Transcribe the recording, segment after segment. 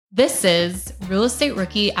This is Real Estate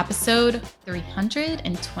Rookie episode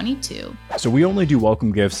 322. So we only do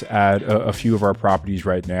welcome gifts at a few of our properties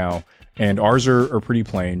right now, and ours are pretty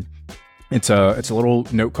plain. It's a little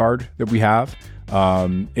note card that we have.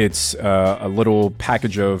 It's a little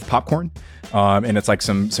package of popcorn, and it's like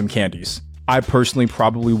some candies. I personally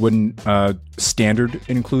probably wouldn't standard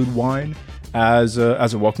include wine as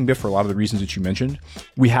a welcome gift for a lot of the reasons that you mentioned.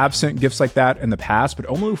 We have sent gifts like that in the past, but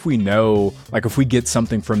only if we know, like if we get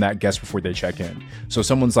something from that guest before they check in. So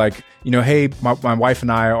someone's like, hey, my wife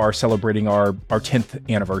and I are celebrating our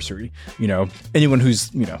 10th anniversary. Anyone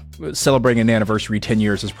who's, celebrating an anniversary 10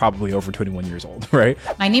 years is probably over 21 years old, right?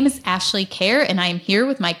 My name is Ashley Kerr, and I am here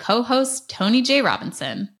with my co-host, Tony J.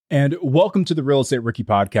 Robinson. And welcome to the Real Estate Rookie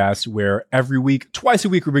Podcast, where every week, twice a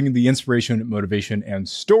week, we're bringing the inspiration, motivation, and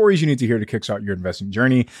stories you need to hear to kickstart your investing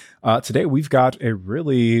journey. Today, we've got a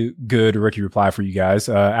really good rookie reply for you guys.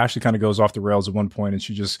 Ashley kind of goes off the rails at one point, and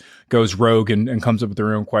she just goes rogue and comes up with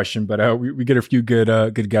her own question. But we get a few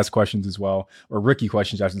good guest questions as well, or rookie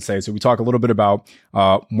questions, I should say. So we talk a little bit about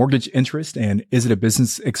mortgage interest and is it a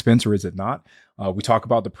business expense or is it not? We talk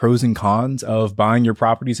about the pros and cons of buying your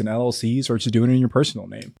properties in LLCs or just doing it in your personal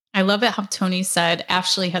name. I love it how Tony said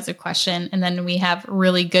Ashley has a question, and then we have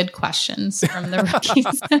really good questions from the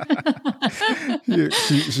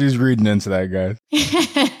rookies. She's reading into that, guys.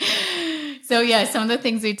 So some of the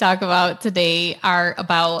things we talk about today are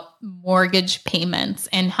about mortgage payments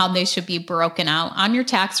and how they should be broken out on your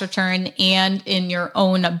tax return and in your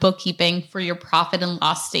own bookkeeping for your profit and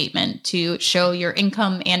loss statement to show your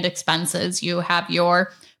income and expenses. You have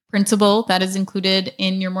your principal that is included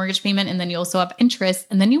in your mortgage payment, and then you also have interest,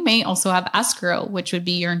 and then you may also have escrow, which would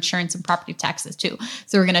be your insurance and property taxes too.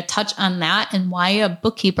 So we're going to touch on that and why a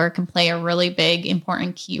bookkeeper can play a really big,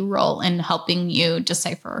 important key role in helping you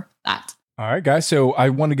decipher that. All right, guys. So I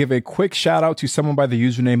want to give a quick shout out to someone by the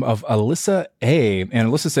username of Alyssa A. And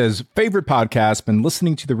Alyssa says, favorite podcast, been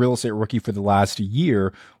listening to the Real Estate Rookie for the last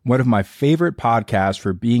year. One of my favorite podcasts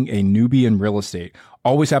for being a newbie in real estate.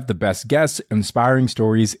 Always have the best guests, inspiring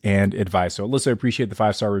stories, and advice. So Alyssa, appreciate the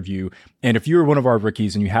 5-star review. And if you're one of our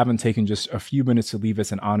rookies and you haven't taken just a few minutes to leave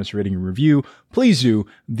us an honest rating and review, please do.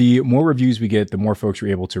 The more reviews we get, the more folks we're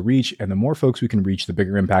able to reach. And the more folks we can reach, the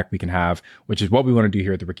bigger impact we can have, which is what we want to do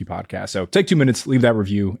here at the Rookie Podcast. So take 2 minutes, leave that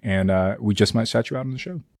review, and we just might shout you out on the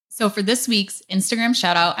show. So for this week's Instagram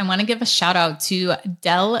shout out, I want to give a shout out to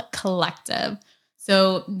Dell Collective.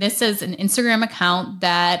 So this is an Instagram account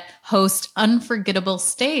that hosts unforgettable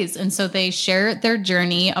stays. And so they share their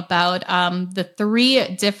journey about the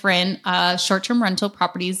 3 different short-term rental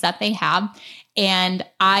properties that they have. And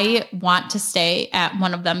I want to stay at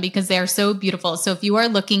one of them because they are so beautiful. So if you are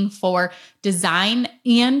looking for design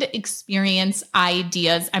and experience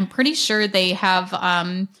ideas, I'm pretty sure they have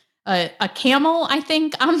a camel, I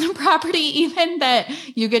think, on the property even that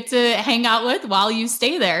you get to hang out with while you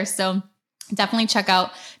stay there. So definitely check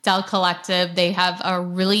out Dell Collective. They have a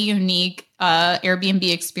really unique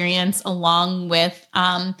Airbnb experience along with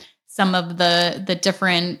some of the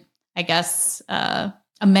different, I guess,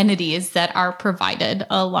 amenities that are provided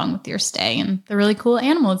along with your stay, and the really cool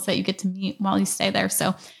animals that you get to meet while you stay there.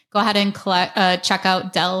 So go ahead and check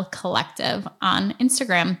out Dell Collective on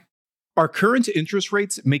Instagram. Are current interest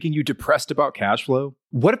rates making you depressed about cash flow?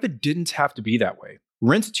 What if it didn't have to be that way?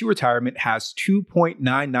 Rent to Retirement has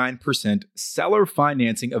 2.99% seller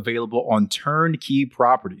financing available on turnkey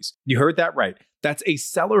properties. You heard that right. That's a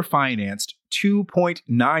seller financed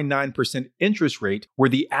 2.99% interest rate where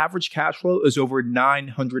the average cash flow is over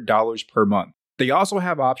 $900 per month. They also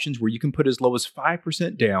have options where you can put as low as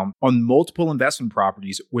 5% down on multiple investment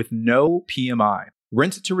properties with no PMI.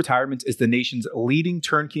 Rent to Retirement is the nation's leading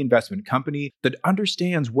turnkey investment company that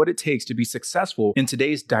understands what it takes to be successful in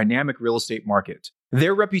today's dynamic real estate market.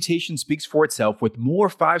 Their reputation speaks for itself with more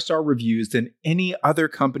 5-star reviews than any other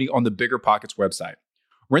company on the BiggerPockets website.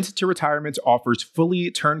 Rent to Retirement offers fully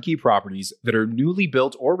turnkey properties that are newly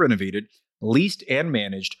built or renovated, leased and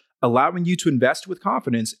managed, allowing you to invest with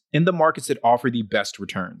confidence in the markets that offer the best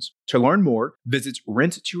returns. To learn more, visit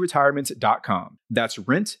renttoretirement.com. That's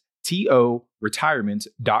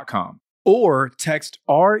renttoretirement.com. Or text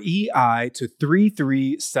REI to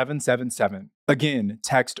 33777. Again,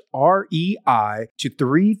 text REI to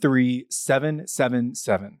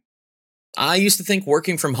 33777. I used to think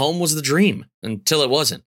working from home was the dream until it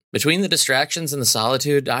wasn't. Between the distractions and the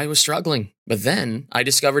solitude, I was struggling. But then I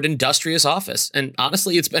discovered Industrious Office, and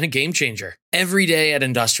honestly, it's been a game changer. Every day at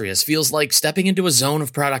Industrious feels like stepping into a zone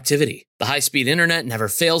of productivity. The high-speed internet never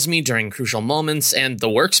fails me during crucial moments, and the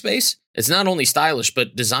workspace? It's not only stylish,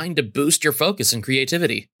 but designed to boost your focus and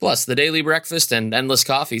creativity. Plus, the daily breakfast and endless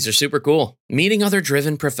coffees are super cool. Meeting other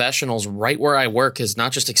driven professionals right where I work has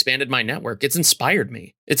not just expanded my network, it's inspired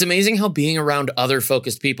me. It's amazing how being around other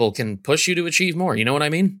focused people can push you to achieve more, you know what I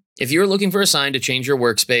mean? If you're looking for a sign to change your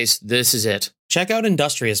workspace, this is it. Check out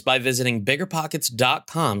Industrious by visiting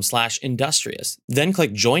biggerpockets.com/industrious. Then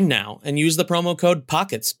click Join Now and use the promo code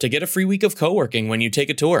POCKETS to get a free week of co-working when you take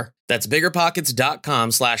a tour. That's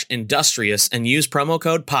biggerpockets.com/industrious and use promo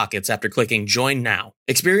code POCKETS after clicking Join Now.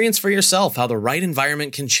 Experience for yourself how the right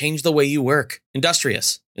environment can change the way you work.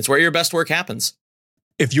 Industrious. It's where your best work happens.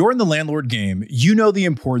 If you're in the landlord game, you know the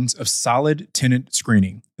importance of solid tenant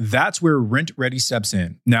screening. That's where RentRedi steps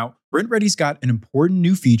in. Now, RentRedi's got an important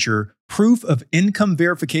new feature, proof of income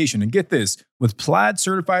verification. And get this, with Plaid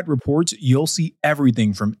certified reports, you'll see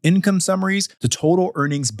everything from income summaries to total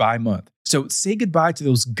earnings by month. So say goodbye to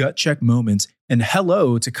those gut check moments and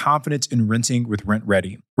hello to confidence in renting with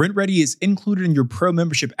RentRedi. RentRedi is included in your pro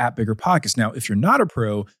membership at BiggerPockets. Now, if you're not a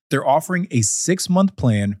pro, they're offering a 6-month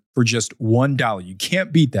plan for just $1. You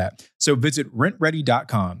can't beat that. So visit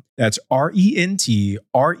rentredi.com. That's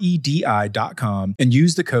RENTREDI.com and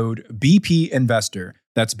use the code BP Investor.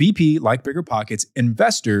 That's BP, like BiggerPockets,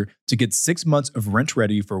 Investor to get 6 months of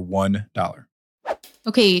RentRedi for $1.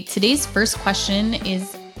 Okay, today's first question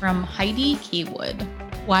is from Heidi Kaywood.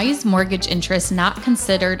 Why is mortgage interest not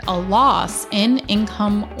considered a loss in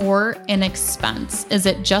income or an expense? Is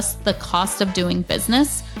it just the cost of doing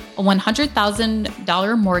business? A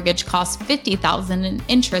 $100,000 mortgage costs $50,000 in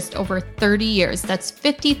interest over 30 years. That's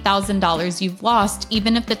 $50,000 you've lost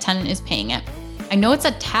even if the tenant is paying it. I know it's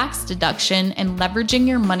a tax deduction and leveraging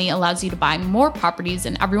your money allows you to buy more properties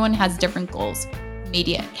and everyone has different goals.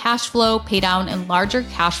 Immediate cash flow, pay down, and larger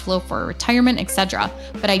cash flow for retirement, etc.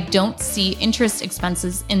 But I don't see interest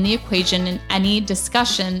expenses in the equation in any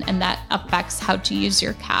discussion, and that affects how to use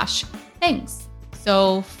your cash. Thanks.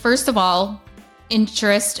 So first of all,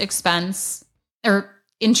 interest expense or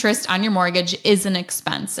interest on your mortgage is an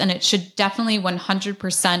expense, and it should definitely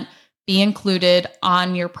 100% be included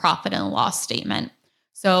on your profit and loss statement.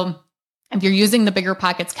 So if you're using the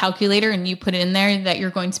BiggerPockets calculator and you put in there that you're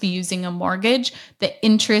going to be using a mortgage, the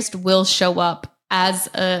interest will show up as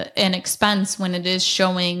an expense when it is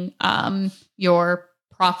showing your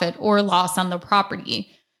profit or loss on the property.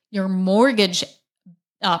 Your mortgage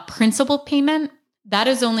principal payment, that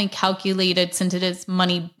is only calculated since it is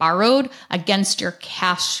money borrowed against your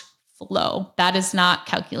cash flow. That is not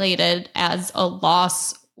calculated as a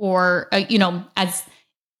loss or, as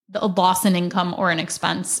a loss in income or an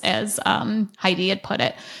expense, as Heidi had put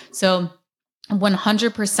it. So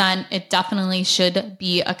 100%, it definitely should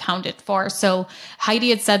be accounted for. So Heidi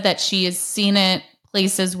had said that she has seen it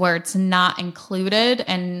places where it's not included,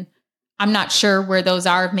 and I'm not sure where those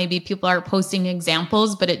are. Maybe people are posting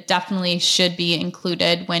examples, but it definitely should be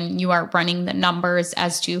included when you are running the numbers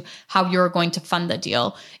as to how you're going to fund the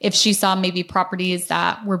deal. If she saw maybe properties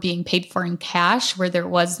that were being paid for in cash where there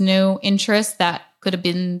was no interest, that could have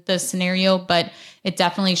been the scenario, but it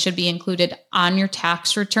definitely should be included on your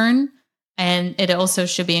tax return. And it also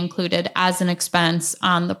should be included as an expense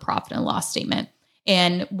on the profit and loss statement.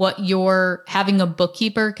 And what you're having a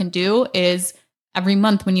bookkeeper can do is every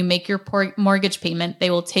month when you make your mortgage payment,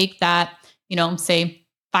 they will take that, say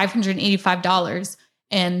 $585,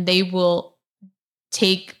 and they will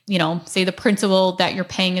take, say the principal that you're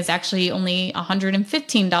paying is actually only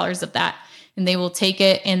 $115 of that. And they will take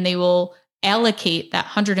it and they will allocate that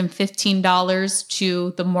 $115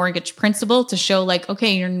 to the mortgage principal to show like,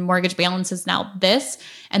 okay, your mortgage balance is now this.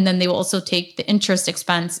 And then they will also take the interest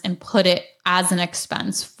expense and put it as an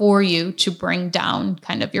expense for you to bring down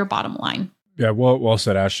kind of your bottom line. Yeah, well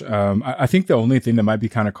said, Ash. I think the only thing that might be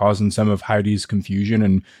kind of causing some of Heidi's confusion,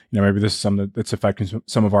 and maybe this is something that's affecting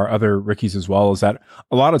some of our other Rickies as well, is that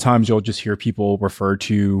a lot of times you'll just hear people refer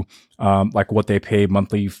to like what they pay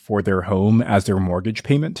monthly for their home as their mortgage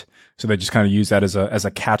payment. So they just kind of use that as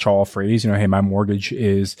a catch-all phrase. Hey, my mortgage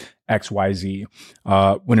is XYZ.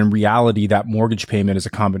 When in reality, that mortgage payment is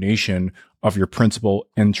a combination of your principal,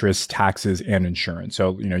 interest, taxes, and insurance.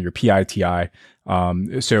 So, your PITI.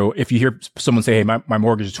 So if you hear someone say, hey, my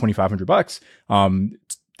mortgage is $2,500,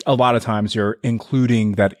 a lot of times you're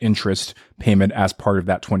including that interest payment as part of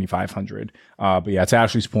that $2,500. But yeah, to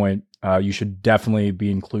Ashley's point, you should definitely be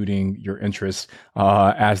including your interest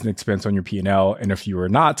as an expense on your P&L. And if you are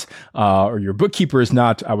not, or your bookkeeper is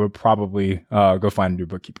not, I would probably go find a new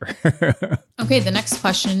bookkeeper. Okay, the next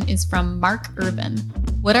question is from Mark Irvin.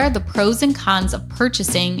 What are the pros and cons of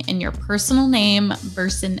purchasing in your personal name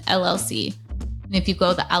versus an LLC? And if you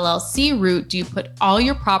go the LLC route, do you put all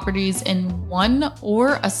your properties in one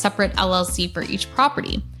or a separate LLC for each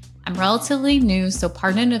property? I'm relatively new, so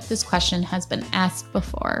pardon if this question has been asked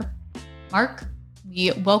before. Mark,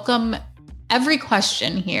 we welcome every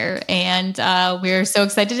question here, and we're so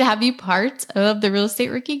excited to have you part of the Real Estate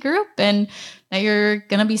Rookie group and that you're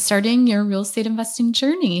going to be starting your real estate investing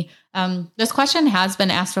journey. This question has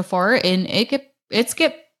been asked before, and it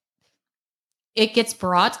gets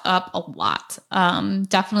brought up a lot.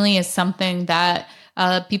 Definitely is something that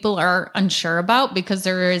people are unsure about because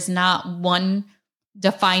there is not one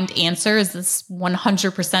defined answer. Is this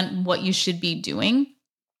 100% what you should be doing?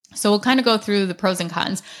 So we'll kind of go through the pros and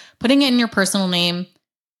cons. Putting it in your personal name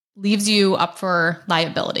leaves you up for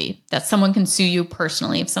liability, that someone can sue you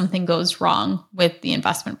personally if something goes wrong with the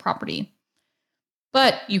investment property.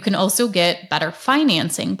 But you can also get better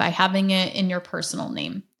financing by having it in your personal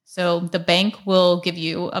name. So the bank will give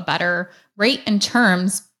you a better rate and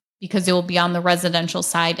terms because it will be on the residential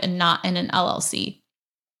side and not in an LLC.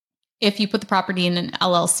 If you put the property in an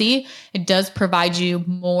LLC, it does provide you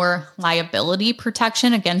more liability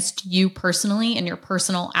protection against you personally and your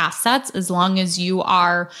personal assets, as long as you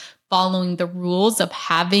are following the rules of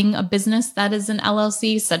having a business that is an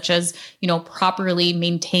LLC, such as, properly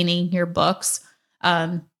maintaining your books.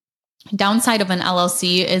 Downside of an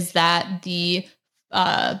LLC is that the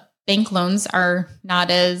bank loans are not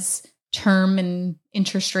as term and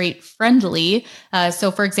interest rate friendly.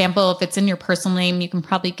 So for example, if it's in your personal name, you can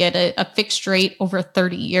probably get a fixed rate over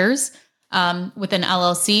 30 years. With an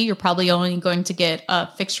LLC, you're probably only going to get a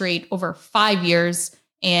fixed rate over 5 years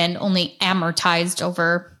and only amortized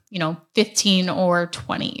over, 15 or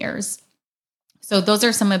 20 years. So those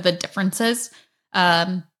are some of the differences.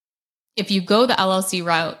 If you go the LLC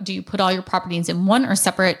route, do you put all your properties in one or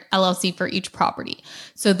separate LLC for each property?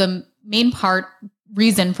 So the main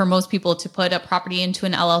reason for most people to put a property into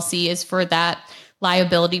an LLC is for that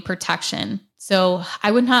liability protection. So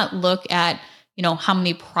I would not look at, how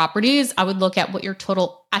many properties. I would look at what your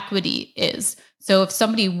total equity is. So if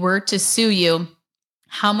somebody were to sue you,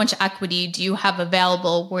 how much equity do you have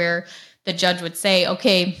available where the judge would say,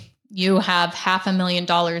 okay, you have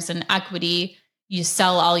 $500,000 in equity, you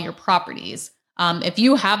sell all your properties. If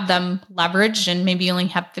you have them leveraged and maybe you only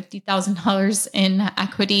have $50,000 in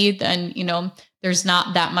equity, then, there's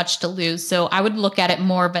not that much to lose. So I would look at it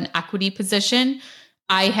more of an equity position.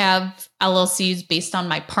 I have LLCs based on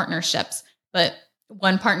my partnerships, but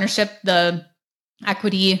one partnership, the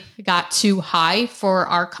equity got too high for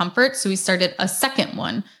our comfort. So we started a second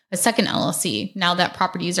LLC. Now that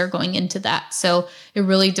properties are going into that. So it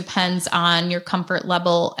really depends on your comfort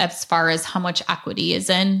level as far as how much equity is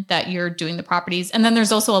in that you're doing the properties. And then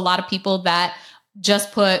there's also a lot of people that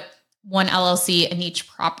just put one LLC in each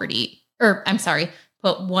property,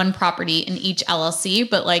 put one property in each LLC.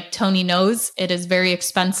 But like Tony knows, it is very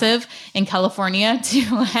expensive in California to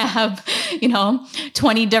have,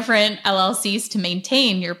 20 different LLCs to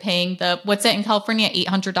maintain. You're paying what's it in California?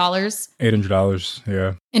 $800? $800,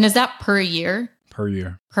 yeah. And is that per year? Per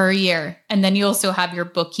year. Per year. And then you also have your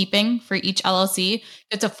bookkeeping for each LLC. You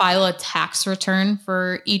have to file a tax return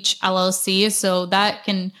for each LLC. So that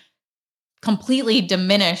can completely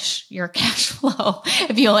diminish your cash flow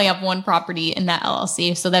if you only have one property in that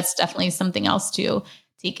LLC. So that's definitely something else to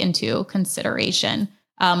take into consideration.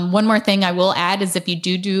 One more thing I will add is if you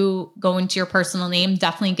do go into your personal name,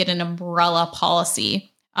 definitely get an umbrella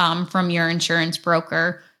policy from your insurance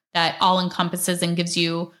broker that all encompasses and gives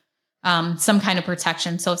you some kind of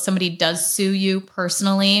protection. So if somebody does sue you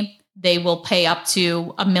personally, they will pay up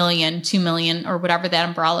to $1 million, $2 million, or whatever that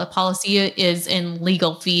umbrella policy is in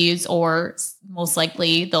legal fees, or most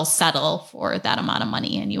likely they'll settle for that amount of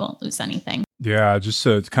money and you won't lose anything. Yeah, just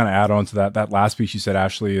to kind of add on to that last piece you said,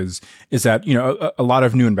 Ashley, is that, a lot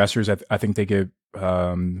of new investors, I think they get,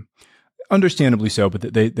 understandably so,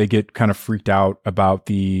 but they get kind of freaked out about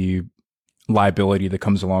the liability that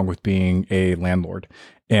comes along with being a landlord.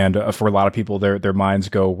 And for a lot of people, their minds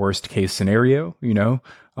go worst case scenario, the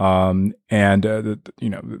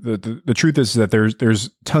truth is that there's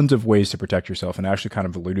tons of ways to protect yourself, and Ashley kind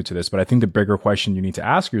of alluded to this, but I think the bigger question you need to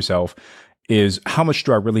ask yourself is, how much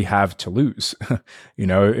do I really have to lose?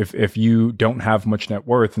 If you don't have much net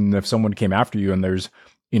worth, and if someone came after you and there's,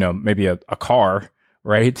 maybe a car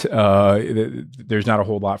right? There's not a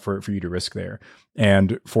whole lot for you to risk there.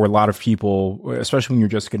 And for a lot of people, especially when you're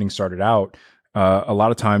just getting started out, a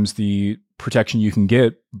lot of times the protection you can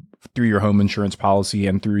get through your home insurance policy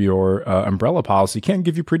and through your umbrella policy can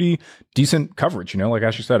give you pretty decent coverage, like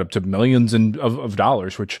Ashley said, up to millions of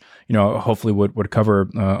dollars, which, hopefully would cover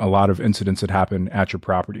a lot of incidents that happen at your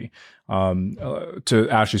property. To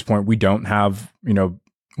Ashley's point, we don't have,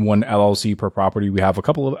 one LLC per property. We have a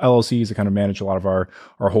couple of LLCs that kind of manage a lot of our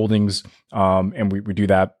holdings. And we do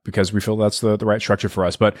that because we feel that's the right structure for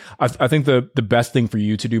us. But I think the best thing for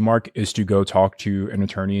you to do, Mark, is to go talk to an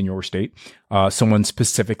attorney in your state, someone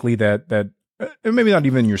specifically that maybe not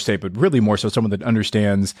even in your state, but really more so someone that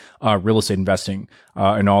understands real estate investing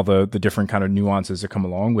and all the different kind of nuances that come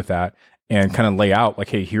along with that, and kind of lay out like,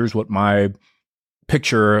 hey, here's what my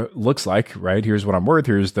picture looks like, right? Here's what I'm worth.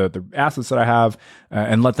 Here's the assets that I have,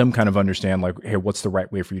 and let them kind of understand like, hey, what's the right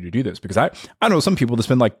way for you to do this? Because I know some people that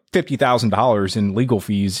spend like $50,000 in legal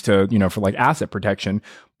fees to, for like asset protection,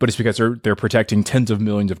 but it's because they're protecting tens of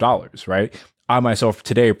millions of dollars, right? I myself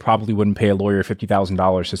today probably wouldn't pay a lawyer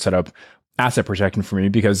 $50,000 to set up asset protection for me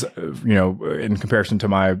because, in comparison to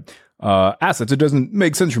my assets, it doesn't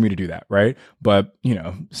make sense for me to do that, right? But,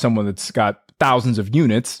 someone that's got thousands of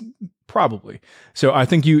units, probably. So I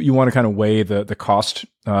think you want to kind of weigh the cost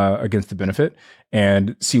against the benefit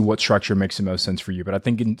and see what structure makes the most sense for you. But I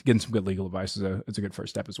think getting some good legal advice is a good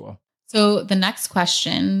first step as well. So the next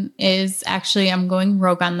question is actually, I'm going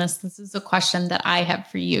rogue on this. This is a question that I have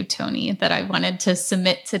for you, Tony, that I wanted to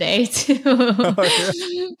submit today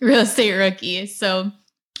to Real Estate Rookie. So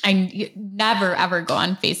I never, ever go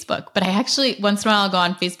on Facebook, but I actually, once in a while, I'll go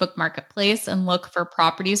on Facebook Marketplace and look for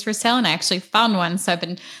properties for sale. And I actually found one. So I've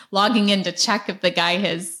been logging in to check if the guy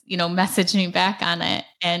has, messaged me back on it.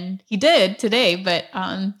 And he did today. But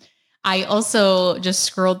I also just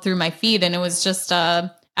scrolled through my feed, and it was just,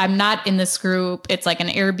 I'm not in this group. It's like an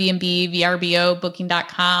Airbnb, VRBO,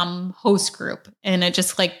 Booking.com host group. And it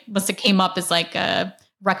just must have came up as like a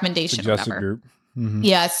recommendation or whatever. Group. Mm-hmm.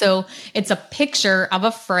 Yeah. So it's a picture of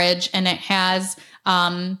a fridge, and it has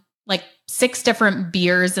like 6 different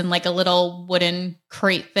beers in like a little wooden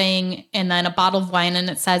crate thing, and then a bottle of wine. And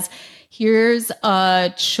it says, here's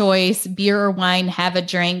a choice, beer or wine, have a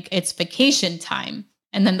drink. It's vacation time.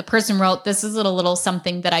 And then the person wrote, this is a little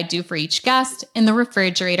something that I do for each guest. In the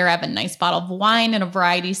refrigerator, I have a nice bottle of wine and a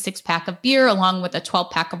variety 6-pack of beer, along with a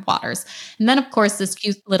 12-pack of waters. And then, of course, this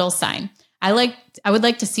cute little sign. I would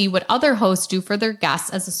like to see what other hosts do for their guests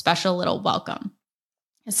as a special little welcome.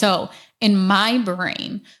 So in my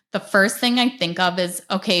brain, the first thing I think of is,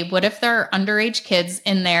 okay, what if there are underage kids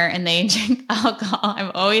in there and they drink alcohol? I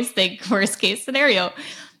always think worst case scenario.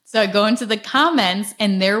 So I go into the comments,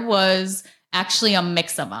 and there was actually a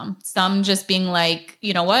mix of them. Some just being like,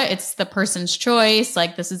 you know what, it's the person's choice.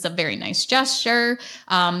 Like, this is a very nice gesture.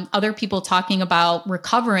 Other people talking about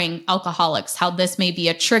recovering alcoholics, how this may be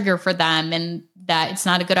a trigger for them and that it's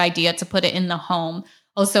not a good idea to put it in the home.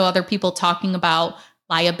 Also, other people talking about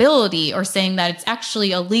liability, or saying that it's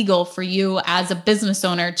actually illegal for you as a business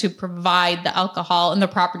owner to provide the alcohol in the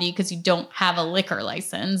property because you don't have a liquor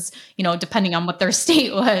license, depending on what their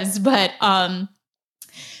state was. But,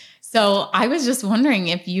 so I was just wondering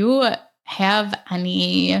if you have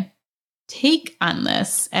any take on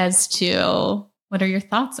this as to what are your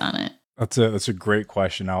thoughts on it? That's a great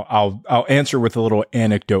question. I'll answer with a little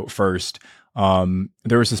anecdote first.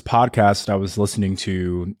 There was this podcast I was listening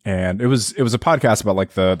to, and it was a podcast about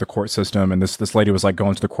like the court system. And this lady was like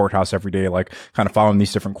going to the courthouse every day, like kind of following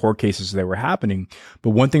these different court cases that were happening.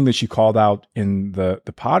 But one thing that she called out in the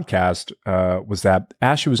podcast, was that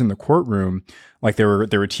as she was in the courtroom, like there were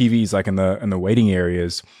TVs like in the waiting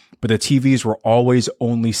areas, but the TVs were always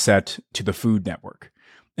only set to the Food Network.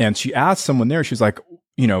 And she asked someone there, she was like,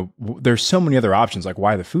 there's so many other options. Like,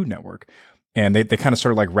 why the Food Network? And they kind of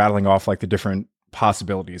started like rattling off like the different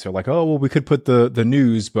possibilities. They're like, oh, well, we could put the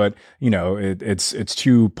news, but it's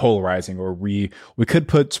too polarizing. Or we could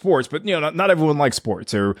put sports, but not everyone likes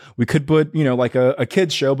sports. Or we could put like a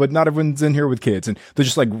kids show, but not everyone's in here with kids. And they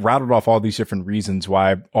just like rattled off all these different reasons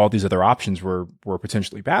why all these other options were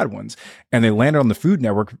potentially bad ones. And they landed on the Food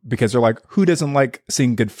Network because they're like, who doesn't like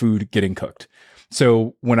seeing good food getting cooked?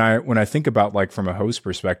 So when I think about like from a host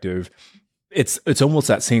perspective, it's almost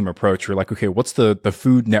that same approach. We're like, okay, what's the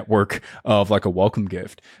Food Network of like a welcome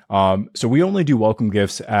gift? So we only do welcome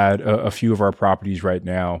gifts at a few of our properties right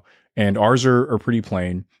now, and ours are pretty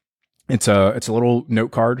plain. It's a little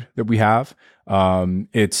note card that we have.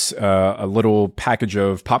 It's a little package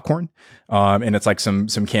of popcorn, and it's like some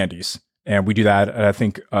candies. And we do that at, I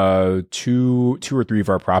think, 2 or 3 of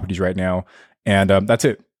our properties right now. And that's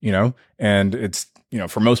it, and it's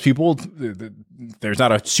for most people, there's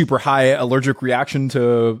not a super high allergic reaction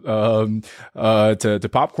to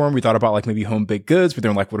popcorn. We thought about like maybe home baked goods, but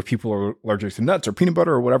then like, what if people are allergic to nuts or peanut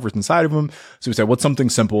butter or whatever's inside of them? So we said, what's something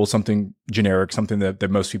simple, something generic, something that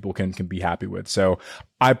most people can be happy with. So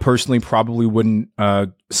I personally probably wouldn't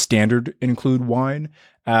standard include wine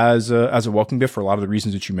as a welcome gift for a lot of the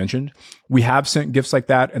reasons that you mentioned. We have sent gifts like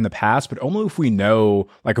that in the past, but only if we know,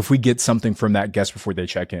 like if we get something from that guest before they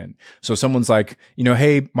check in. So someone's like,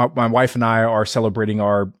 hey, my wife and I are celebrating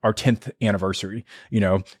our 10th anniversary.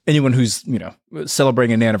 Anyone who's,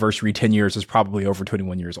 celebrating an anniversary 10 years is probably over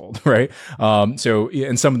 21 years old, right? So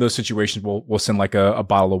in some of those situations, we'll send like a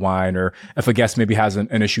bottle of wine, or if a guest maybe has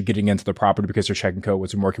an issue getting into the property because their checking code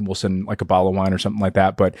wasn't working, we'll send like a bottle of wine or something like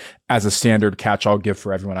that. But as a standard catch-all gift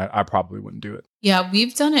for everyone, I probably wouldn't do it. Yeah,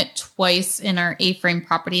 we've done it twice in our A-frame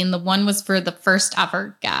property, and the one was for the first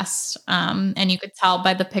ever guest. And you could tell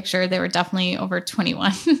by the picture they were definitely over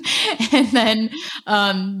 21. And then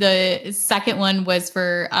the second one was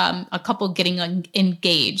for a couple getting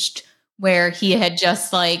engaged, where he had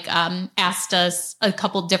just like asked us a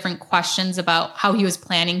couple different questions about how he was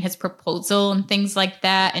planning his proposal and things like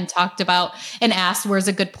that, and talked about and asked where's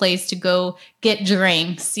a good place to go get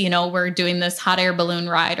drinks. We're doing this hot air balloon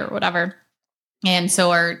ride or whatever. And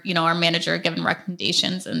so our manager had given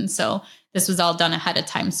recommendations. And so this was all done ahead of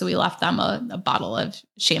time. So we left them a bottle of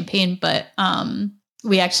champagne, but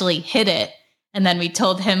we actually hid it. And then we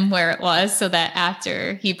told him where it was, so that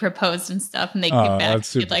after he proposed and stuff and they came back,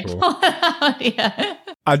 he'd like, cool. pull it out. Yeah.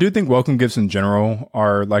 I do think welcome gifts in general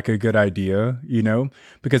are like a good idea,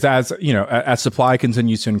 because as supply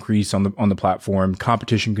continues to increase on the platform,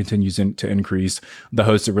 competition continues to increase. The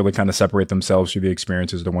hosts that really kind of separate themselves through the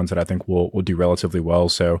experiences are the ones that I think will do relatively well.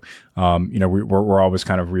 So, we're always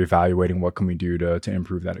kind of reevaluating what can we do to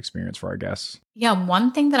improve that experience for our guests. Yeah.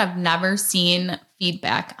 One thing that I've never seen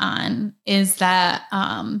feedback on is that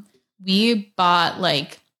we bought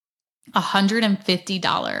like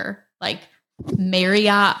 $150 like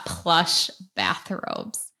Marriott plush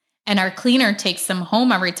bathrobes, and our cleaner takes them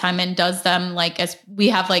home every time and does them like, as we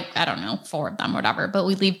have like, I don't know, 4 of them, whatever, but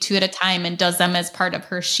we leave 2 at a time and does them as part of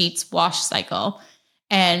her sheets wash cycle.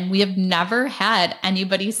 And we have never had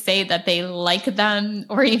anybody say that they like them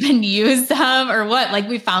or even use them or what. Like,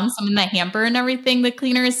 we found some in the hamper and everything, the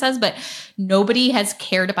cleaner says, but nobody has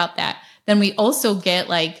cared about that. Then we also get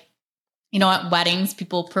like, at weddings,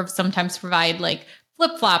 people sometimes provide like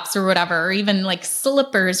flip-flops or whatever, or even like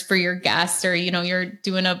slippers for your guests, or, you're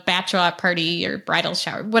doing a bachelorette party or bridal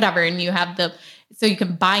shower, whatever. And you have so you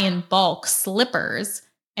can buy in bulk slippers.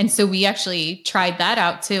 And so we actually tried that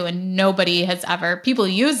out too. And people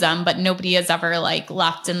use them, but nobody has ever like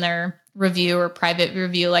left in their review or private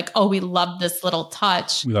review, like, oh, we love this little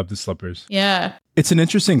touch. We love the slippers. Yeah. It's an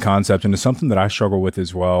interesting concept, and it's something that I struggle with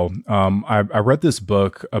as well. I read this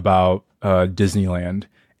book about Disneyland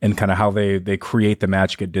and kind of how they create the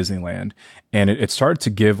magic at Disneyland. And it started to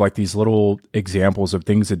give like these little examples of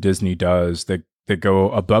things that Disney does that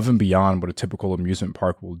go above and beyond what a typical amusement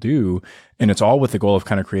park will do. And it's all with the goal of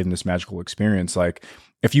kind of creating this magical experience. Like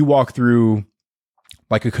if you walk through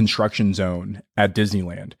like a construction zone at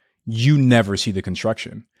Disneyland, you never see the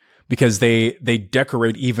construction, because they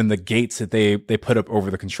decorate even the gates that they put up over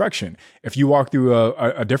the construction. If you walk through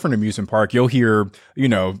a different amusement park, you'll hear,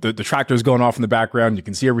 the tractors going off in the background. You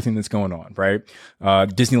can see everything that's going on, right?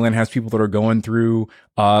 Disneyland has people that are going through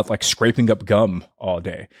like scraping up gum all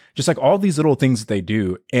day. Just like all these little things that they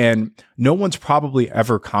do. And no one's probably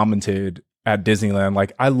ever commented at Disneyland,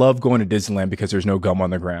 like, I love going to Disneyland because there's no gum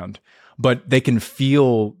on the ground. But they can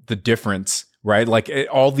feel the difference, right? Like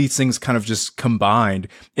all these things kind of just combined,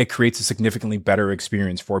 it creates a significantly better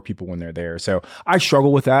experience for people when they're there. So I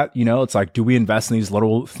struggle with that. It's like, do we invest in these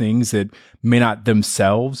little things that may not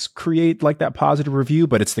themselves create like that positive review,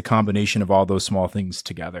 but it's the combination of all those small things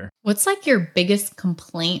together. What's like your biggest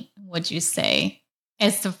complaint, would you say,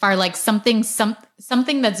 as so far like something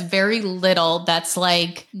that's very little, that's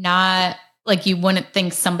like not like you wouldn't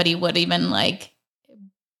think somebody would even like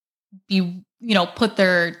be, put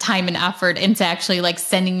their time and effort into actually like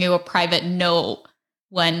sending you a private note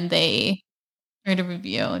when they write a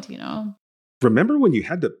review, Remember when you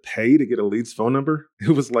had to pay to get a lead's phone number? It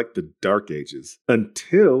was like the dark ages,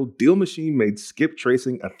 until Deal Machine made skip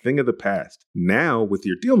tracing a thing of the past. Now, with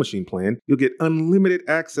your Deal Machine plan, you'll get unlimited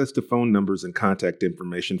access to phone numbers and contact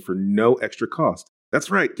information for no extra cost. That's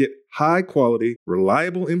right, get high-quality,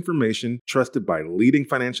 reliable information trusted by leading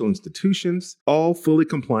financial institutions, all fully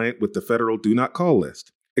compliant with the federal Do Not Call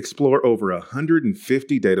list. Explore over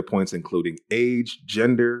 150 data points, including age,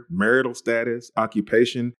 gender, marital status,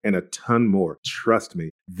 occupation, and a ton more. Trust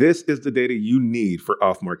me, this is the data you need for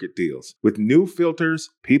off-market deals. With new filters,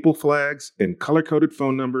 people flags, and color-coded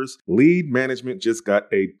phone numbers, lead management just got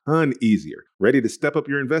a ton easier. Ready to step up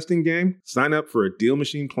your investing game? Sign up for a Deal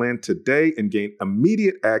Machine plan today and gain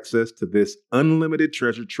immediate access to this unlimited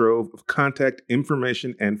treasure trove of contact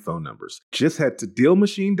information and phone numbers. Just head to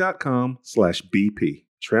DealMachine.com/BP.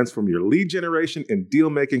 Transform your lead generation and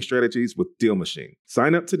deal-making strategies with Deal Machine.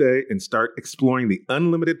 Sign up today and start exploring the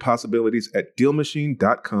unlimited possibilities at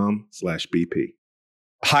DealMachine.com/BP.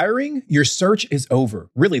 Hiring? Your search is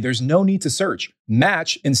over. Really, there's no need to search.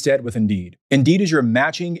 Match instead with Indeed. Indeed is your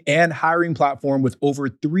matching and hiring platform with over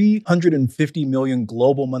 350 million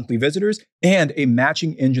global monthly visitors and a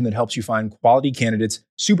matching engine that helps you find quality candidates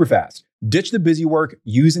super fast. Ditch the busy work.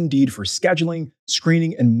 Use Indeed for scheduling,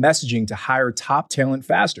 screening, and messaging to hire top talent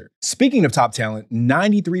faster. Speaking of top talent,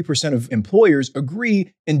 93% of employers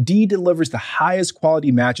agree Indeed delivers the highest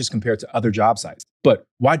quality matches compared to other job sites. But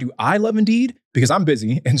why do I love Indeed? Because I'm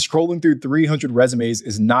busy and scrolling through 300 resumes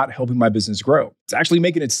is not helping my business grow. It's actually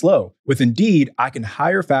making it slow. With Indeed, I can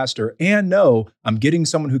hire faster and know I'm getting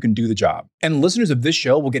someone who can do the job. And listeners of this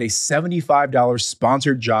show will get a $75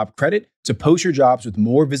 sponsored job credit to post your jobs with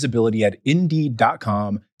more visibility at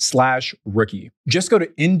Indeed.com/rookie. Just go to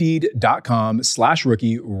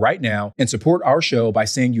Indeed.com/rookie right now and support our show by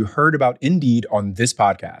saying you heard about Indeed on this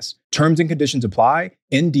podcast. Terms and conditions apply.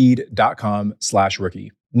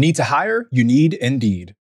 Indeed.com/rookie. Need to hire? You need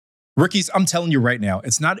Indeed. Rookies, I'm telling you right now,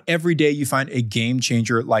 it's not every day you find a game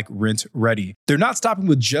changer like Rent Ready. They're not stopping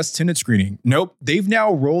with just tenant screening. Nope, they've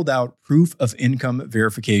now rolled out proof of income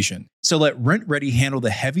verification. So let Rent Ready handle the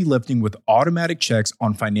heavy lifting with automatic checks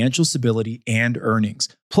on financial stability and earnings.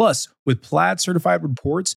 Plus, with Plaid certified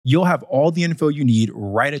reports, you'll have all the info you need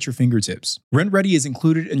right at your fingertips. Rent Ready is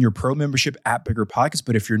included in your pro membership at BiggerPockets,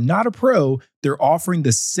 but if you're not a pro, they're offering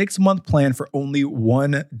the 6-month plan for only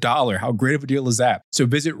 $1. How great of a deal is that? So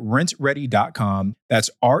visit rentready.com. That's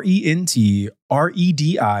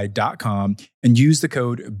RENTREDI.com and use the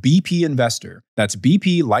code BP Investor. That's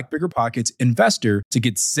BP like BiggerPockets Investor to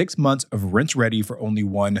get 6 months of Rent Ready for only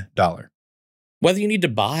 $1. Whether you need to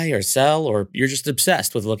buy or sell, or you're just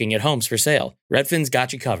obsessed with looking at homes for sale, Redfin's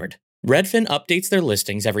got you covered. Redfin updates their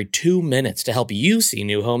listings every 2 minutes to help you see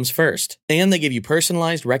new homes first. And they give you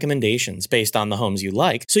personalized recommendations based on the homes you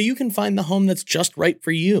like, so you can find the home that's just right for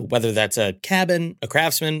you, whether that's a cabin, a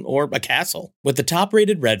craftsman, or a castle. With the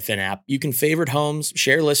top-rated Redfin app, you can favorite homes,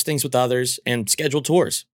 share listings with others, and schedule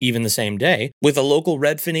tours, even the same day, with a local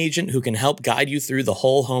Redfin agent who can help guide you through the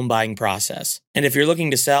whole home buying process. And if you're looking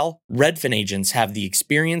to sell, Redfin agents have the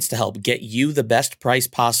experience to help get you the best price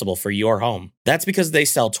possible for your home. That's because they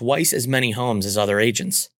sell twice as many homes as other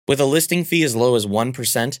agents. With a listing fee as low as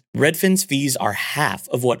 1%, Redfin's fees are half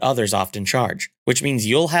of what others often charge, which means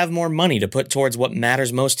you'll have more money to put towards what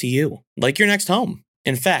matters most to you, like your next home.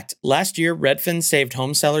 In fact, last year, Redfin saved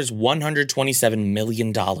home sellers $127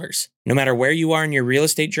 million. No matter where you are in your real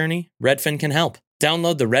estate journey, Redfin can help.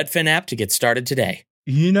 Download the Redfin app to get started today.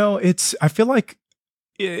 You know, I feel like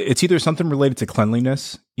it's either something related to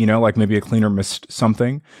cleanliness, like maybe a cleaner missed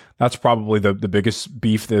something. That's probably the biggest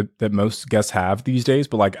beef that most guests have these days.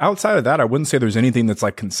 But like outside of that, I wouldn't say there's anything that's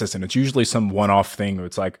like consistent. It's usually some one-off thing.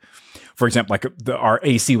 It's like, for example, like our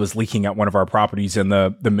AC was leaking at one of our properties and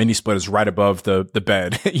the mini split is right above the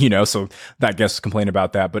bed, so that guests complain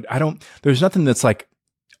about that. But there's nothing that's like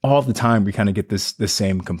all the time we kind of get this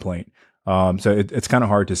same complaint. So it's kind of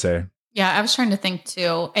hard to say. Yeah, I was trying to think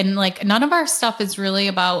too. And like none of our stuff is really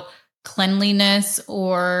about cleanliness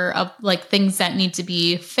or like things that need to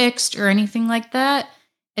be fixed or anything like that.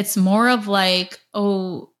 It's more of like,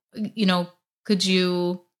 could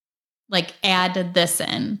you like add this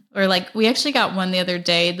in? Or like we actually got one the other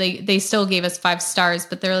day. They still gave us 5 stars,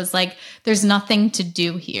 but there was like, there's nothing to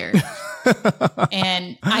do here.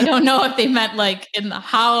 And I don't know if they meant like in the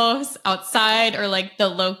house, outside, or like the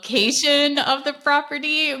location of the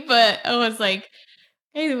property, but I was like,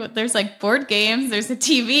 hey, there's like board games, there's a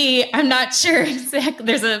TV. I'm not sure exactly.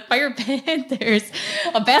 There's a fire pit, there's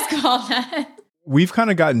a basketball net. We've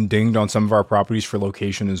kind of gotten dinged on some of our properties for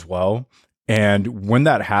location as well. And when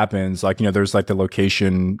that happens, like, there's like the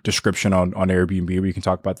location description on Airbnb where you can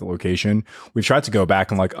talk about the location. We've tried to go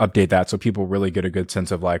back and like update that so people really get a good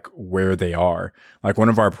sense of like where they are. Like one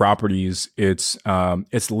of our properties, it's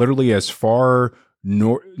literally as far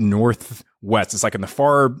northwest. It's like in the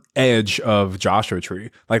far edge of Joshua Tree.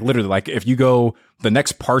 Like literally, like if you go, the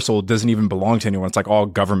next parcel doesn't even belong to anyone. It's like all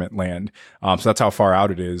government land. So that's how far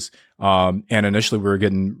out it is. And initially we were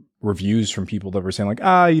getting reviews from people that were saying like,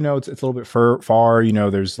 it's a little bit far,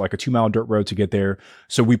 there's like a 2-mile dirt road to get there.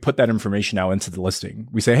 So we put that information now into the listing.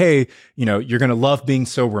 We say, hey, you're going to love being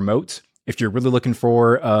so remote. If you're really looking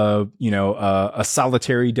for a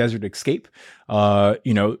solitary desert escape, enjoy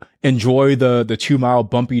the 2-mile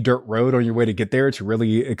bumpy dirt road on your way to get there to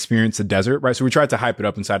really experience the desert, right? So we try to hype it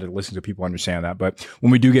up inside of the listing so people understand that. But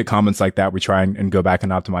when we do get comments like that, we try and go back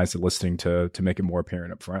and optimize the listing to make it more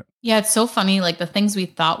apparent up front. Yeah, it's so funny. Like the things we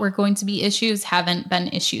thought were going to be issues haven't been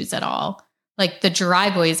issues at all. Like the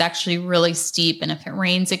driveway is actually really steep, and if it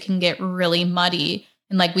rains, it can get really muddy.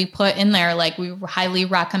 And like we put in there, like we highly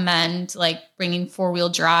recommend like bringing 4-wheel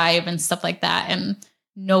drive and stuff like that. And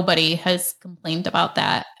nobody has complained about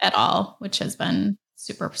that at all, which has been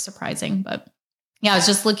super surprising. But yeah, I was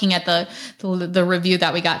just looking at the review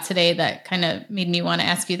that we got today that kind of made me want to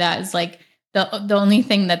ask you that is like the only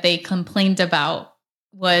thing that they complained about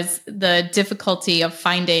was the difficulty of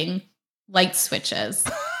finding light switches.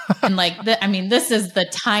 And like, this is the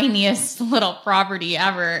tiniest little property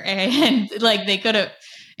ever. And like they could have,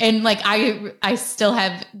 and like, I still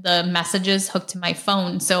have the messages hooked to my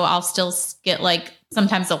phone. So I'll still get like,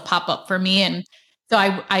 sometimes they'll pop up for me. And so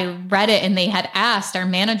I read it, and they had asked our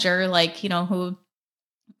manager, like, who,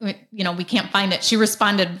 we can't find it. She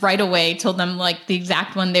responded right away, told them like the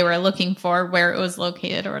exact one they were looking for, where it was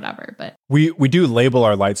located or whatever. But we do label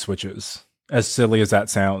our light switches, as silly as that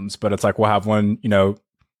sounds, but it's like, we'll have one,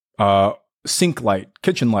 sink light,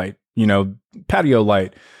 kitchen light, patio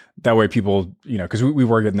light. That way people, because we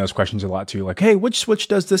were getting those questions a lot too. Like, hey, which switch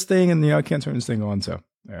does this thing? And, I can't turn this thing on. So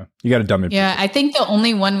yeah, you got to dumb it. Yeah. I think the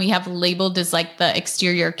only one we have labeled is like the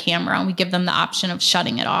exterior camera. And we give them the option of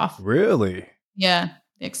shutting it off. Really? Yeah.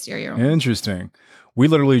 The exterior one. Interesting. We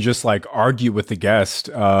literally just like argued with the guest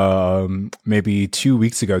maybe 2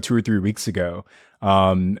 or 3 weeks ago.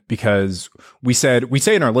 Because we say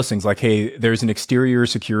in our listings, like, hey, there's an exterior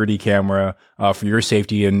security camera for your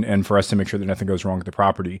safety and for us to make sure that nothing goes wrong with the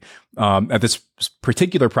property. At this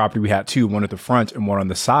particular property, we had two, one at the front and one on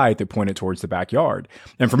the side that pointed towards the backyard.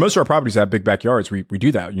 And for most of our properties that have big backyards, we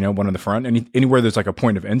do that, one on the front, anywhere there's like a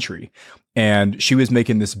point of entry. And she was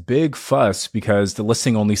making this big fuss because the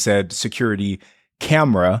listing only said security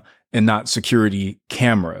camera and not security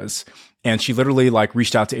cameras. And she literally like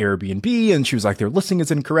reached out to Airbnb, and she was like, their listing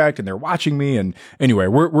is incorrect and they're watching me. And anyway,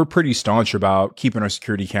 we're pretty staunch about keeping our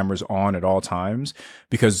security cameras on at all times,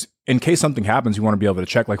 because in case something happens, we want to be able to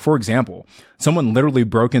check. Like, for example, someone literally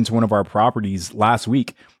broke into one of our properties last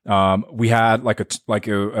week. We had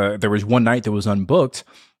there was one night that was unbooked,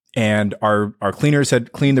 and our cleaners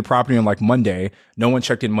had cleaned the property on like Monday. No one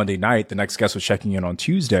checked in Monday night. The next guest was checking in on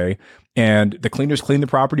Tuesday, and the cleaners cleaned the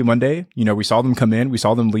property Monday. We saw them come in, we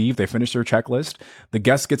saw them leave. They finished their checklist. The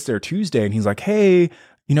guest gets there Tuesday, and he's like, hey,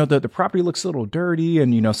 the property looks a little dirty,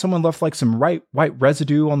 and someone left like some white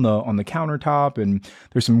residue on the countertop, and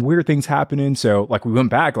there's some weird things happening. So like we went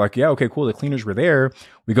back, like, yeah, okay, cool. The cleaners were there.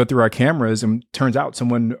 We go through our cameras, and turns out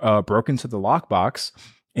someone broke into the lockbox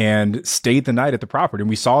and stayed the night at the property. And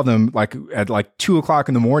we saw them like at like 2:00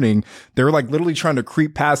 in the morning. They were like literally trying to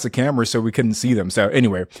creep past the camera so we couldn't see them. So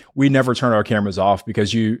anyway, we never turn our cameras off,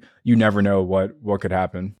 because you never know what could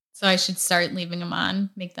happen. So I should start leaving them on,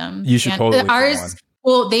 make them. You should totally. Ours,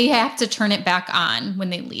 well, they have to turn it back on when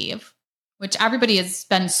they leave, which everybody has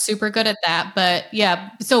been super good at that. But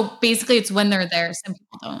yeah, so basically it's when they're there. Some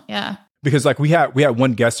people don't. Yeah. Because like we had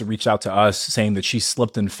one guest that reached out to us saying that she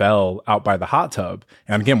slipped and fell out by the hot tub.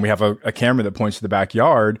 And again, we have a camera that points to the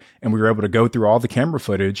backyard, and we were able to go through all the camera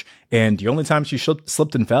footage. And the only time she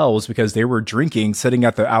slipped and fell was because they were drinking, sitting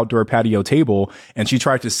at the outdoor patio table, and she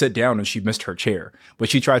tried to sit down and she missed her chair. But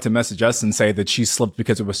she tried to message us and say that she slipped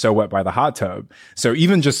because it was so wet by the hot tub. So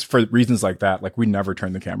even just for reasons like that, like we never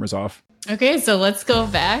turn the cameras off. Okay, so let's go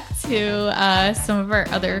back to some of our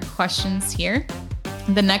other questions here.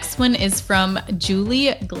 The next one is from Julie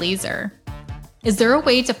Glazer. Is there a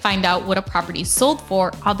way to find out what a property sold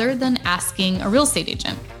for other than asking a real estate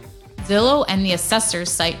agent? Zillow and the assessor's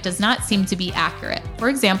site does not seem to be accurate. For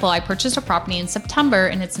example, I purchased a property in September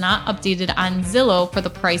and it's not updated on Zillow for the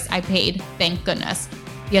price I paid, thank goodness.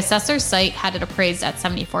 The assessor's site had it appraised at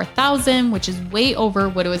 $74,000, which is way over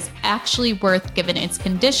what it was actually worth given its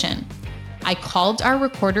condition. I called our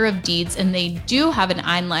recorder of deeds, and they do have an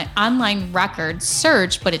online record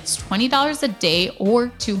search, but it's $20 a day or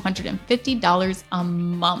 $250 a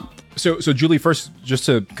month. So Julie, first, just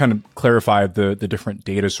to kind of clarify the different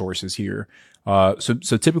data sources here. So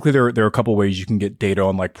typically there are a couple ways you can get data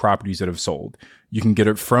on like properties that have sold. You can get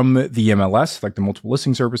it from the MLS, like the multiple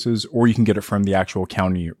listing services, or you can get it from the actual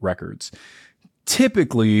county records.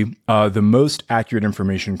 Typically, the most accurate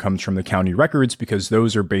information comes from the county records because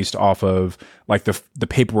those are based off of like the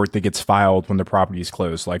paperwork that gets filed when the property is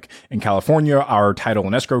closed. Like in California, our title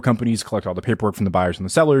and escrow companies collect all the paperwork from the buyers and the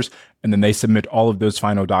sellers, and then they submit all of those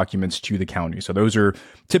final documents to the county. So those are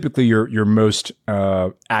typically your most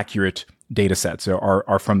accurate data sets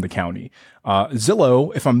are from the county.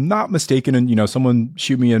 Zillow, if I'm not mistaken, and someone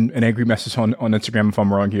shoot me an angry message on Instagram if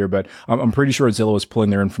I'm wrong here, but I'm pretty sure Zillow is pulling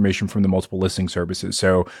their information from the multiple listing services.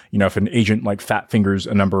 So, if an agent like fat fingers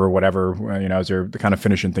a number or whatever, as they're kind of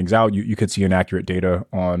finishing things out, you could see inaccurate data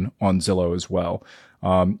on Zillow as well.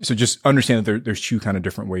 So just understand that there's two kind of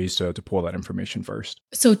different ways to pull that information first.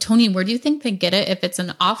 So Tony, where do you think they get it if it's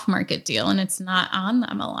an off-market deal and it's not on the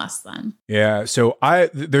MLS then? Yeah. So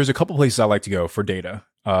there's a couple places I like to go for data.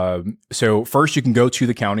 So first you can go to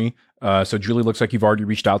the county. So Julie, looks like you've already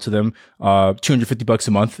reached out to them. $250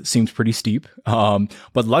 a month seems pretty steep.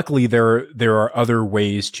 But luckily there are other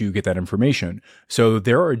ways to get that information. So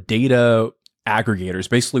there are data aggregators,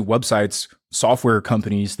 basically websites, software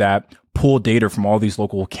companies that pull data from all these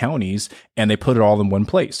local counties and they put it all in one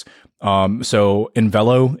place. So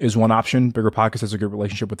Envelo is one option. BiggerPockets has a good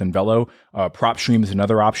relationship with Envelo. PropStream is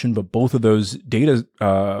another option, but both of those data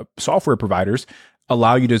software providers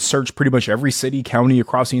allow you to search pretty much every city, county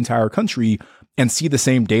across the entire country and see the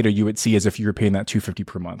same data you would see as if you were paying that $250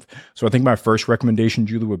 per month. So I think my first recommendation,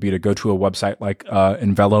 Julie, would be to go to a website like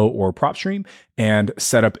Envelo or PropStream and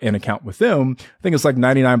set up an account with them. I think it's like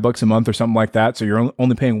 $99 a month or something like that. So you're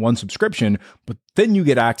only paying one subscription, but then you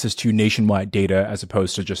get access to nationwide data as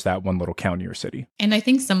opposed to just that one little county or city. And I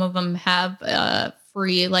think some of them have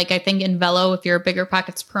free, like I think Envelo, if you're a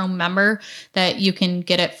BiggerPockets Pro member, that you can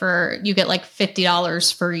get it you get like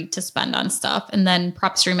 $50 free to spend on stuff. And then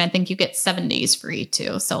PropStream, I think you get 7 days free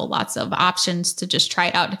too. So lots of options to just try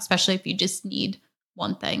it out, especially if you just need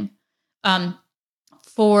one thing.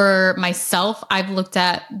 For myself, I've looked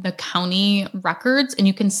at the county records and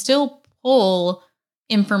you can still pull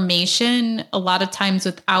information a lot of times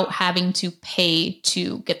without having to pay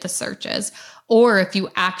to get the searches. Or if you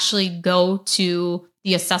actually go to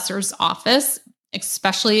the assessor's office,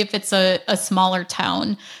 especially if it's a smaller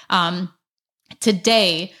town.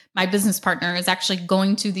 Today, my business partner is actually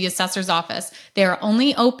going to the assessor's office. They are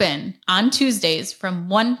only open on Tuesdays from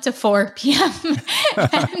 1 to 4 p.m.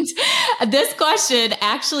 And this question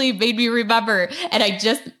actually made me remember. And I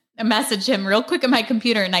just messaged him real quick on my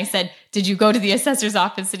computer and I said, "Did you go to the assessor's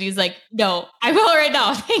office?" And he's like, "No, I will right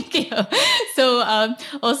now. Thank you." So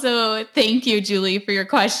also thank you, Julie, for your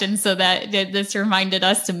question. So that this reminded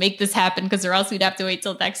us to make this happen because or else we'd have to wait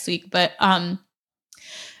till next week. But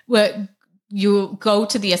you go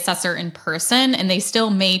to the assessor in person and they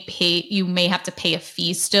still you may have to pay a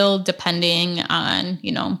fee still depending on,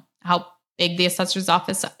 how big the assessor's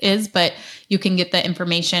office is, but you can get the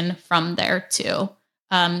information from there too.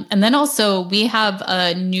 And then also we have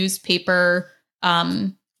a newspaper,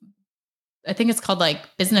 I think it's called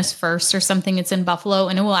like Business First or something. It's in Buffalo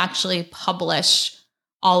and it will actually publish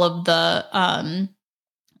all of the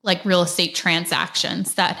like real estate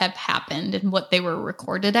transactions that have happened and what they were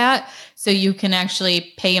recorded at. So you can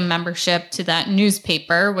actually pay a membership to that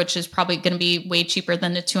newspaper, which is probably going to be way cheaper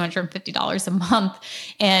than the $250 a month.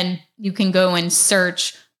 And you can go and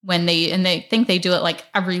search when they think they do it like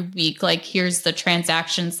every week, like here's the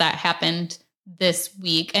transactions that happened this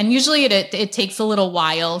week. And usually it takes a little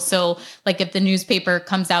while. So like if the newspaper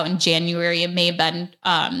comes out in January, it may have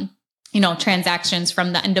been, transactions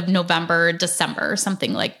from the end of November, December, or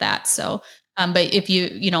something like that. So, but if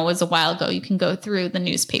it was a while ago, you can go through the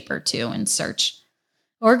newspaper too and search.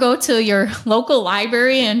 Or go to your local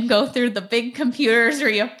library and go through the big computers where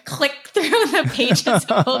you click through the pages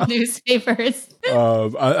of old newspapers.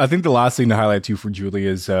 I think the last thing to highlight too for Julie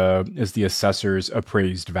is the assessor's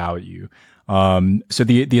appraised value. So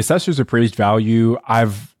the assessor's appraised value,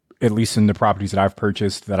 at least in the properties that I've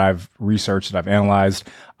purchased, that I've researched, that I've analyzed,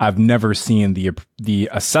 I've never seen the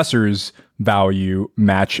assessor's value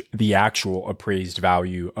match the actual appraised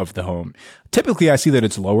value of the home. Typically, I see that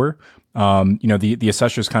it's lower. The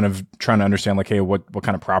assessor's kind of trying to understand like, hey, what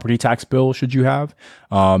kind of property tax bill should you have?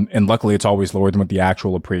 And luckily it's always lower than what the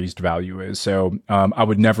actual appraised value is. So, I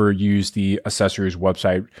would never use the assessor's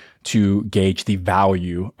website to gauge the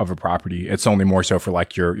value of a property. It's only more so for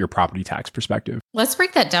like your property tax perspective. Let's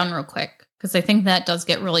break that down real quick, because I think that does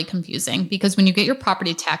get really confusing because when you get your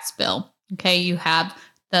property tax bill, okay, you have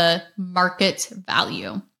the market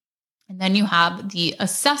value and then you have the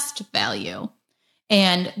assessed value.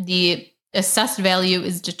 And the assessed value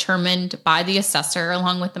is determined by the assessor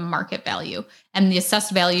along with the market value. And the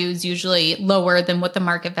assessed value is usually lower than what the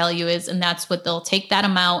market value is. And that's what they'll take that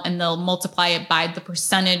amount and they'll multiply it by the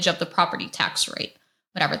percentage of the property tax rate,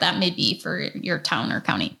 whatever that may be for your town or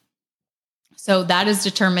county. So that is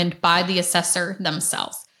determined by the assessor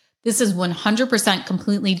themselves. This is 100%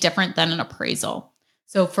 completely different than an appraisal.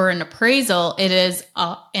 So for an appraisal, it is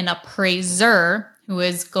an appraiser who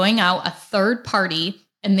is going out, a third party,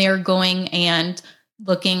 and they're going and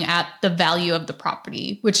looking at the value of the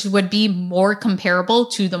property, which would be more comparable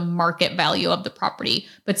to the market value of the property.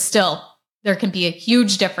 But still, there can be a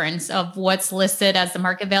huge difference of what's listed as the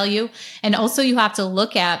market value. And also you have to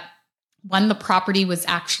look at when the property was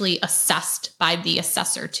actually assessed by the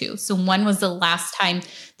assessor too. So when was the last time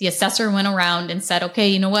the assessor went around and said, okay,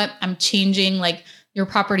 you know what, I'm changing, like your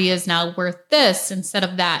property is now worth this instead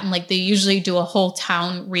of that. And like they usually do a whole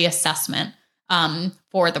town reassessment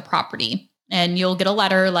for the property. And you'll get a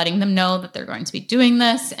letter letting them know that they're going to be doing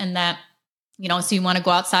this and that, you know, so you want to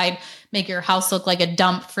go outside, make your house look like a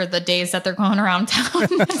dump for the days that they're going around town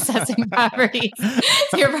assessing properties.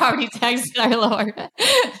 So your property taxes are lower.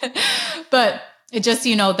 But it just,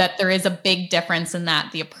 you know, that there is a big difference in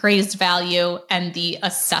that, the appraised value and the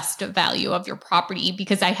assessed value of your property.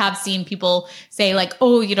 Because I have seen people say like,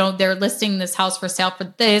 oh, you know, they're listing this house for sale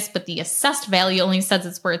for this, but the assessed value only says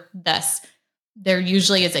it's worth this. There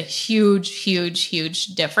usually is a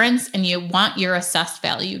huge difference, and you want your assessed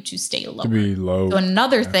value to stay low. To be low. So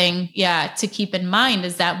another thing, to keep in mind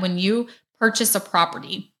is that when you purchase a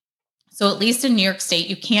property, so at least in New York State,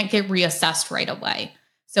 you can't get reassessed right away.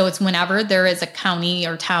 So it's whenever there is a county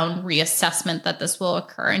or town reassessment that this will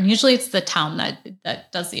occur. And usually it's the town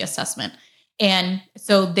that does the assessment. And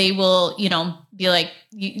so they will, you know, be like,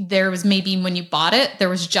 there was maybe when you bought it, there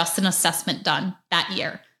was just an assessment done that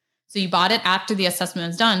year. So you bought it after the assessment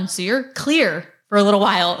was done. So you're clear for a little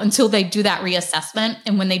while until they do that reassessment.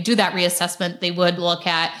 And when they do that reassessment, they would look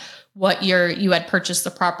at what you had purchased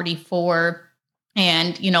the property for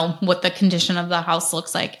and, you know, what the condition of the house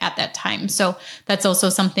looks like at that time. So that's also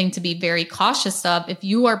something to be very cautious of. If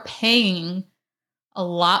you are paying a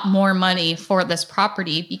lot more money for this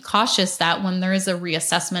property, be cautious that when there is a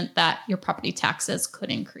reassessment that your property taxes could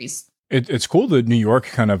increase. It's cool that New York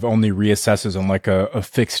kind of only reassesses on like a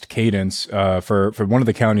fixed cadence for one of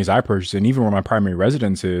the counties I purchased, and even where my primary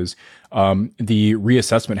residence is, the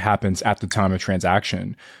reassessment happens at the time of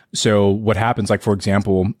transaction. So what happens, like for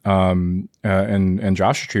example, in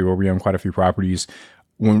Joshua Tree, where we own quite a few properties,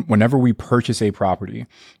 whenever we purchase a property,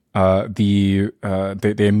 they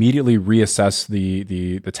immediately reassess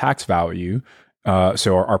the tax value.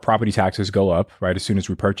 So our property taxes go up, right, as soon as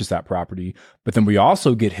we purchase that property. But then we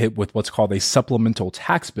also get hit with what's called a supplemental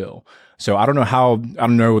tax bill. So I don't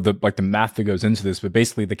know the math that goes into this, but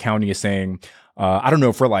basically the county is saying, I don't know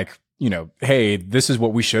if we're like, you know, hey, this is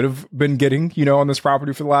what we should have been getting, you know, on this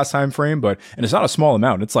property for the last time frame, and it's not a small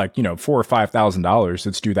amount. It's like, you know, $4,000 or $5,000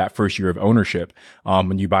 that's due that first year of ownership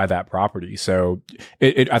when you buy that property. So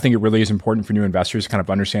I think it really is important for new investors to kind of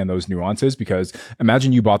understand those nuances, because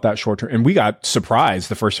imagine you bought that short term, and we got surprised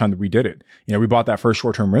the first time that we did it. You know, we bought that first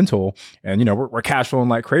short term rental, and you know we're cash flowing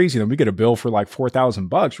like crazy. Then we get a bill for like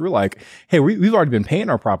 $4,000. We're like, hey, we've already been paying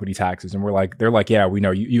our property taxes, and they're like, yeah, we know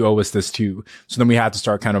you owe us this too. So then we had to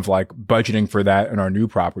start kind of like budgeting for that in our new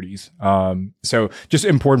properties. So just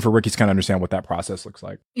important for Ricky to kind of understand what that process looks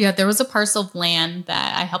like. Yeah, there was a parcel of land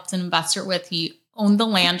that I helped an investor with. He owned the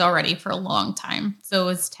land already for a long time. So it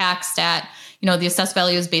was taxed at, you know, the assessed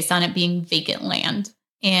value is based on it being vacant land.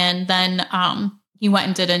 And then he went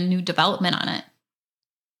and did a new development on it.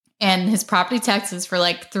 And his property taxes for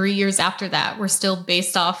like 3 years after that were still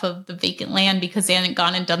based off of the vacant land because they hadn't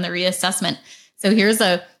gone and done the reassessment. So here's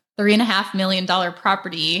a $3.5 million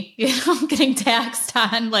property, you know, getting taxed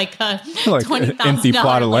on like a $20,000 empty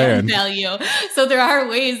plot of land value. So there are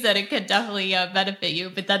ways that it could definitely benefit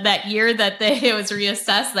you. But then that year that it was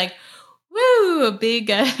reassessed, like, woo, a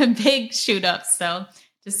big shoot up. So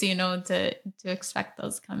just so you know to expect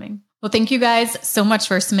those coming. Well, thank you guys so much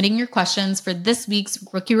for submitting your questions for this week's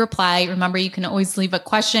Rookie Reply. Remember, you can always leave a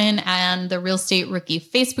question on the Real Estate Rookie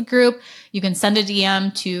Facebook group. You can send a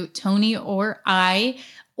DM to Tony or I,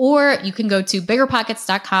 or you can go to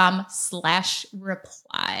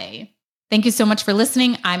biggerpockets.com/reply. Thank you so much for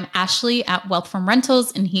listening. I'm Ashley at Wealth from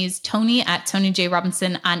Rentals, and he's Tony at Tony J.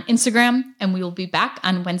 Robinson on Instagram. And we will be back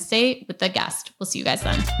on Wednesday with a guest. We'll see you guys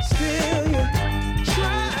then.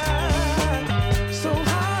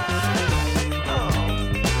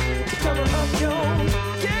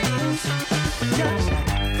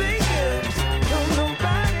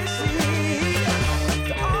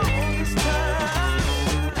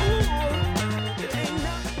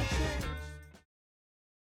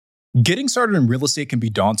 Getting started in real estate can be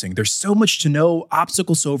daunting. There's so much to know,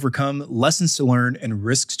 obstacles to overcome, lessons to learn, and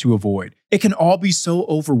risks to avoid. It can all be so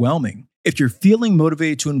overwhelming. If you're feeling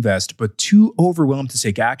motivated to invest but too overwhelmed to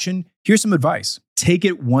take action, here's some advice. Take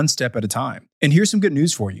it one step at a time. And here's some good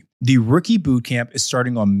news for you. The Rookie Bootcamp is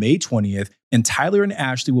starting on May 20th, and Tyler and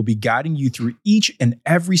Ashley will be guiding you through each and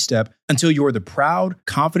every step until you're the proud,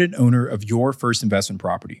 confident owner of your first investment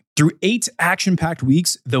property. Through 8 action-packed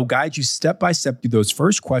weeks, they'll guide you step by step through those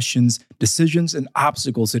first questions, decisions, and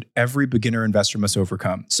obstacles that every beginner investor must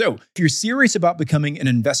overcome. So if you're serious about becoming an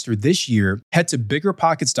investor this year, head to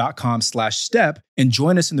biggerpockets.com/step and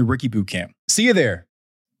join us in the Rookie Bootcamp. See you there.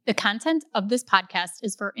 The content of this podcast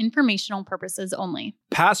is for informational purposes only.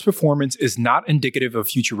 Past performance is not indicative of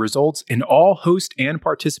future results, and all host and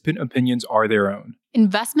participant opinions are their own.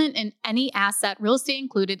 Investment in any asset, real estate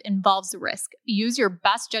included, involves risk. Use your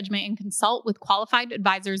best judgment and consult with qualified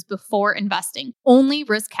advisors before investing. Only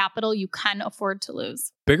risk capital you can afford to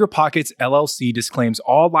lose. Bigger Pockets LLC disclaims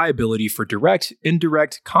all liability for direct,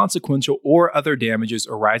 indirect, consequential, or other damages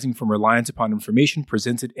arising from reliance upon information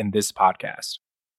presented in this podcast.